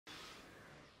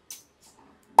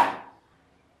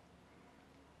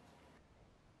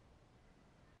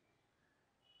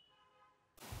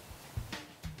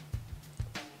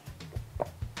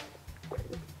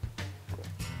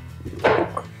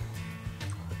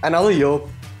Another year,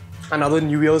 another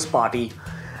New Year's party,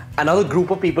 another group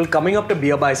of people coming up to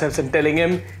BeerBiceps and telling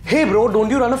him, "Hey bro,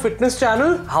 don't you run a fitness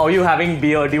channel? How are you having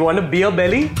beer? Do you want a beer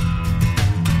belly?"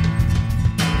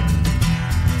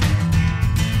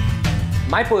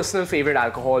 My personal favorite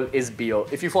alcohol is beer.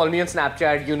 If you follow me on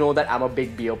Snapchat, you know that I'm a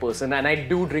big beer person and I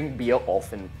do drink beer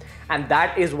often. And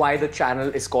that is why the channel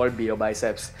is called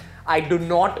BeerBiceps. I do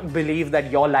not believe that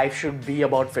your life should be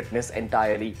about fitness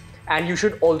entirely. And you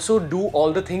should also do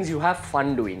all the things you have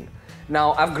fun doing.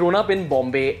 Now, I've grown up in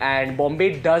Bombay and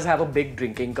Bombay does have a big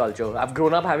drinking culture. I've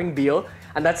grown up having beer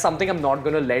and that's something I'm not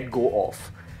gonna let go of.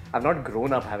 I've not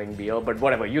grown up having beer, but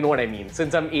whatever, you know what I mean.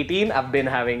 Since I'm 18, I've been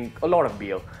having a lot of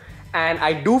beer. And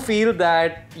I do feel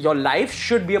that your life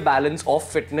should be a balance of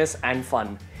fitness and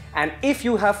fun. And if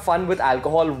you have fun with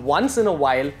alcohol once in a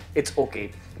while, it's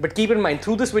okay. But keep in mind,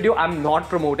 through this video, I'm not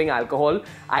promoting alcohol.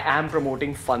 I am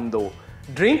promoting fun though.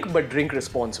 Drink, but drink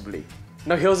responsibly.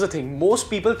 Now here's the thing, most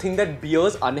people think that beer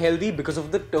is unhealthy because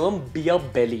of the term beer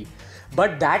belly.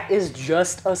 But that is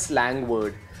just a slang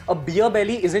word. A beer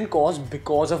belly isn't caused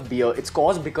because of beer, it's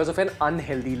caused because of an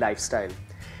unhealthy lifestyle.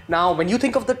 Now, when you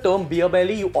think of the term beer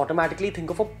belly, you automatically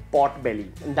think of a pot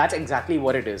belly. And that's exactly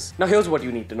what it is. Now, here's what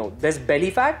you need to know. There's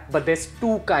belly fat, but there's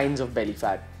two kinds of belly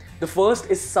fat. The first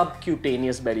is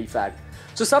subcutaneous belly fat.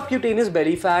 So subcutaneous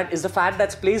belly fat is the fat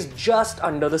that's placed just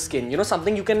under the skin. You know,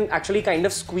 something you can actually kind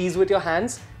of squeeze with your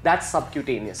hands. That's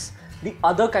subcutaneous. The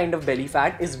other kind of belly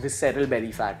fat is visceral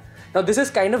belly fat. Now, this is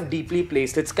kind of deeply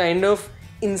placed. It's kind of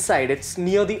inside. It's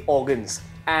near the organs.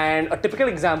 And a typical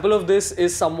example of this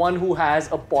is someone who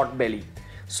has a pot belly.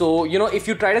 So, you know, if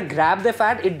you try to grab the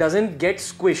fat, it doesn't get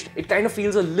squished. It kind of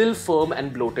feels a little firm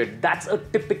and bloated. That's a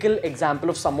typical example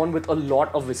of someone with a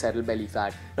lot of visceral belly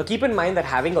fat. Now, keep in mind that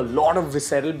having a lot of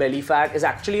visceral belly fat is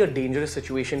actually a dangerous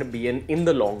situation to be in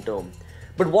the long term.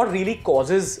 But what really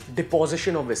causes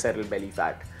deposition of visceral belly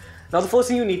fat? Now, the first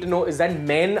thing you need to know is that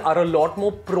men are a lot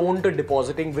more prone to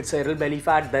depositing visceral belly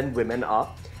fat than women are.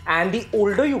 And the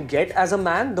older you get as a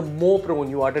man, the more prone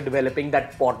you are to developing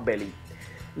that pot belly.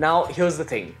 Now, here's the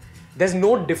thing. There's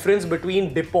no difference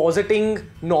between depositing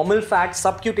normal fat,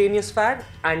 subcutaneous fat,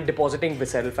 and depositing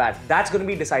visceral fat. That's going to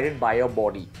be decided by your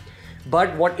body.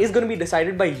 But what is going to be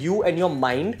decided by you and your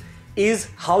mind is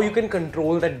how you can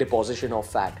control that deposition of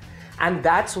fat. And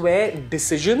that's where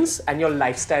decisions and your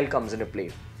lifestyle comes into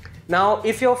play. Now,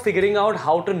 if you're figuring out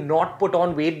how to not put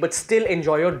on weight but still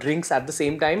enjoy your drinks at the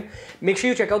same time, make sure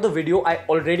you check out the video I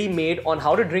already made on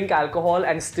how to drink alcohol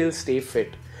and still stay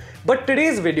fit. But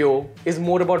today's video is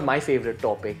more about my favorite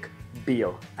topic,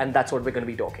 beer, and that's what we're going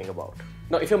to be talking about.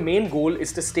 Now, if your main goal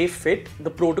is to stay fit,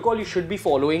 the protocol you should be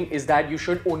following is that you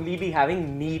should only be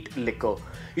having neat liquor.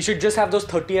 You should just have those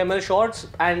 30 ml shots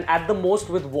and at the most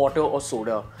with water or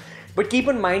soda. But keep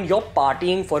in mind, you're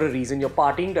partying for a reason. You're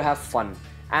partying to have fun.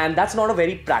 And that's not a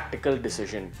very practical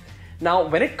decision. Now,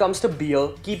 when it comes to beer,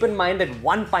 keep in mind that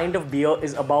 1 pint of beer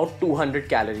is about 200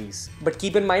 calories. But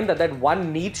keep in mind that that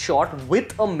one neat shot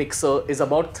with a mixer is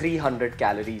about 300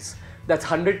 calories. That's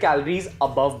 100 calories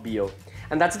above beer.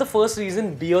 And that's the first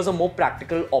reason beer is a more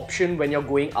practical option when you're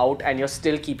going out and you're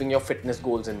still keeping your fitness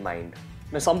goals in mind.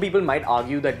 Now, some people might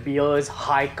argue that beer is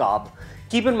high carb.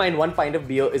 Keep in mind, 1 pint of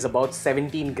beer is about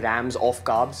 17 grams of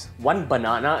carbs, 1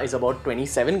 banana is about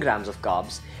 27 grams of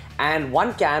carbs, and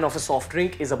 1 can of a soft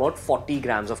drink is about 40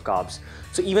 grams of carbs.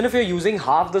 So even if you're using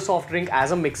half the soft drink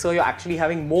as a mixer, you're actually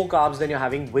having more carbs than you're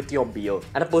having with your beer.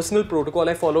 And a personal protocol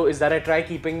I follow is that I try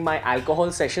keeping my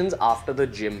alcohol sessions after the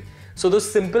gym. So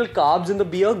those simple carbs in the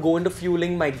beer go into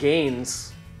fueling my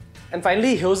gains. And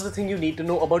finally, here's the thing you need to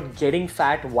know about getting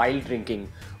fat while drinking.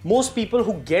 Most people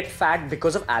who get fat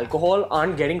because of alcohol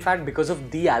aren't getting fat because of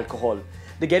the alcohol.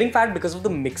 They're getting fat because of the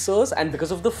mixers and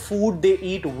because of the food they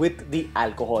eat with the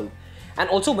alcohol. And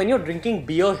also when you're drinking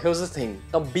beer, here's the thing.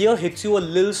 A beer hits you a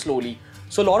little slowly.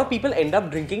 So a lot of people end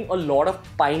up drinking a lot of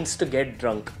pints to get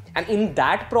drunk. And in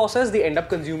that process, they end up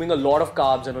consuming a lot of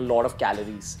carbs and a lot of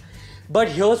calories. But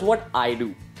here's what I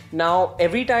do. Now,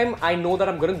 every time I know that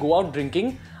I'm going to go out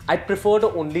drinking, I prefer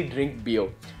to only drink beer.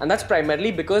 And that's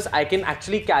primarily because I can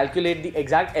actually calculate the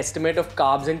exact estimate of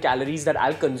carbs and calories that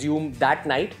I'll consume that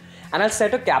night, and I'll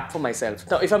set a cap for myself.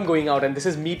 Now, if I'm going out, and this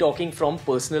is me talking from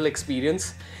personal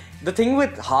experience, the thing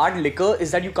with hard liquor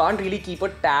is that you can't really keep a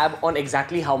tab on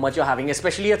exactly how much you're having,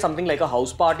 especially at something like a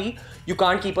house party. You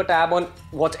can't keep a tab on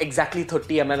what's exactly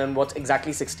 30 ml and what's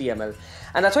exactly 60 ml.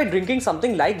 And that's why drinking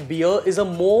something like beer is a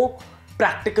more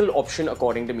practical option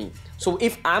according to me. So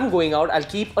if I'm going out, I'll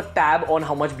keep a tab on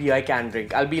how much beer I can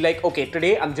drink. I'll be like, okay,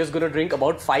 today I'm just gonna drink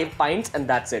about 5 pints and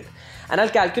that's it. And I'll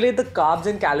calculate the carbs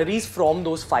and calories from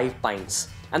those 5 pints.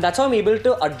 And that's how I'm able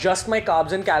to adjust my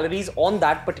carbs and calories on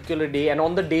that particular day and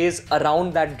on the days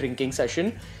around that drinking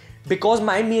session, because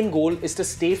my main goal is to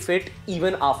stay fit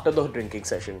even after the drinking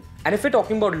session. And if we're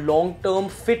talking about long-term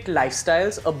fit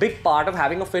lifestyles, a big part of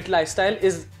having a fit lifestyle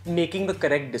is making the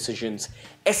correct decisions,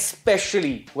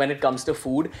 especially when it comes to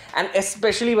food, and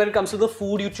especially when it comes to the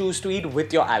food you choose to eat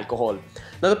with your alcohol.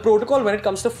 Now, the protocol when it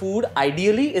comes to food,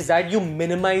 ideally, is that you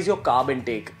minimize your carb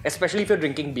intake, especially if you're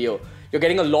drinking beer. You're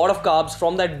getting a lot of carbs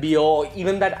from that beer or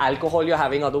even that alcohol you're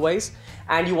having otherwise,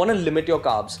 and you want to limit your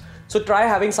carbs. So try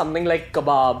having something like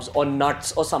kebabs or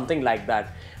nuts or something like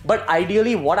that. But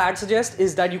ideally, what I'd suggest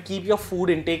is that you keep your food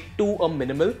intake to a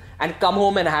minimal and come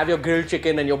home and have your grilled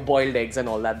chicken and your boiled eggs and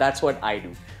all that. That's what I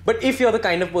do. But if you're the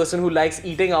kind of person who likes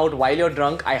eating out while you're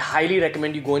drunk, I highly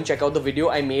recommend you go and check out the video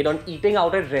I made on eating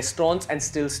out at restaurants and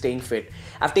still staying fit.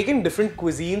 I've taken different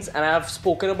cuisines and I've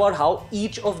spoken about how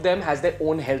each of them has their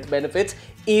own health benefits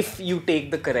if you take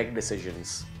the correct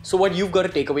decisions. So what you've got to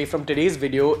take away from today's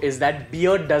video is that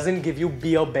beer doesn't give you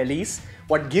beer bellies.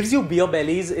 What gives you beer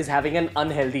bellies is having an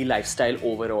unhealthy lifestyle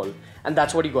overall, and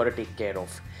that's what you got to take care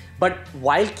of. But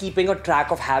while keeping a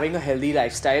track of having a healthy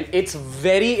lifestyle, it's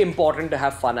very important to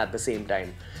have fun at the same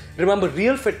time. Remember,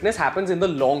 real fitness happens in the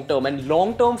long term, and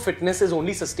long-term fitness is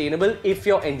only sustainable if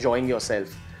you're enjoying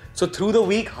yourself. So through the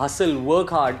week, hustle, work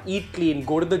hard, eat clean,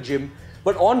 go to the gym,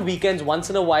 but on weekends, once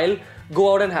in a while,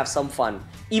 go out and have some fun.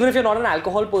 Even if you're not an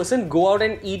alcohol person, go out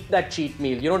and eat that cheat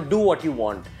meal, do what you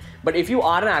want. But if you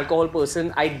are an alcohol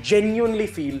person, I genuinely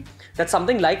feel that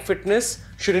something like fitness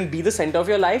shouldn't be the center of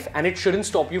your life, and it shouldn't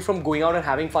stop you from going out and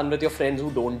having fun with your friends who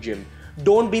don't gym.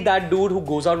 Don't be that dude who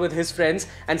goes out with his friends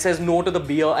and says no to the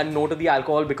beer and no to the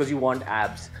alcohol because you want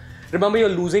abs. Remember, you're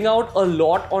losing out a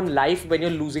lot on life when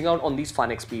you're losing out on these fun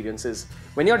experiences.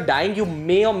 When you're dying, you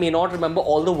may or may not remember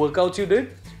all the workouts you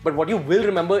did, but what you will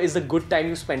remember is the good time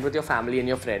you spent with your family and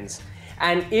your friends.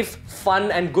 And if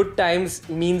fun and good times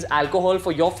means alcohol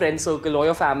for your friend circle or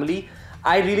your family,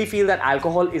 I really feel that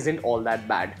alcohol isn't all that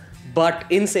bad. But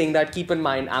in saying that, keep in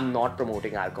mind, I'm not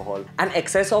promoting alcohol. And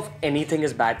excess of anything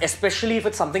is bad, especially if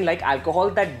it's something like alcohol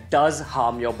that does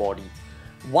harm your body.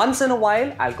 Once in a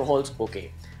while, alcohol's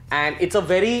okay. And it's a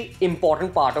very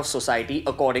important part of society,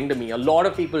 according to me. A lot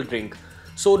of people drink.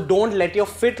 So don't let your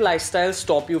fit lifestyle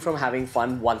stop you from having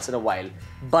fun once in a while,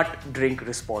 but drink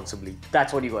responsibly.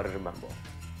 That's what you gotta remember.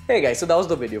 Hey guys, so that was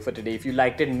the video for today. If you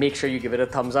liked it, make sure you give it a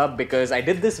thumbs up, because I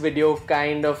did this video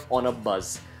kind of on a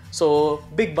buzz. So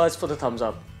big buzz for the thumbs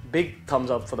up, big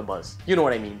thumbs up for the buzz. You know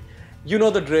what I mean. You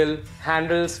know the drill,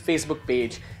 handles, Facebook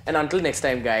page. And until next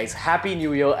time guys, Happy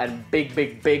New Year and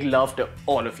big love to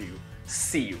all of you.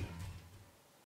 See you.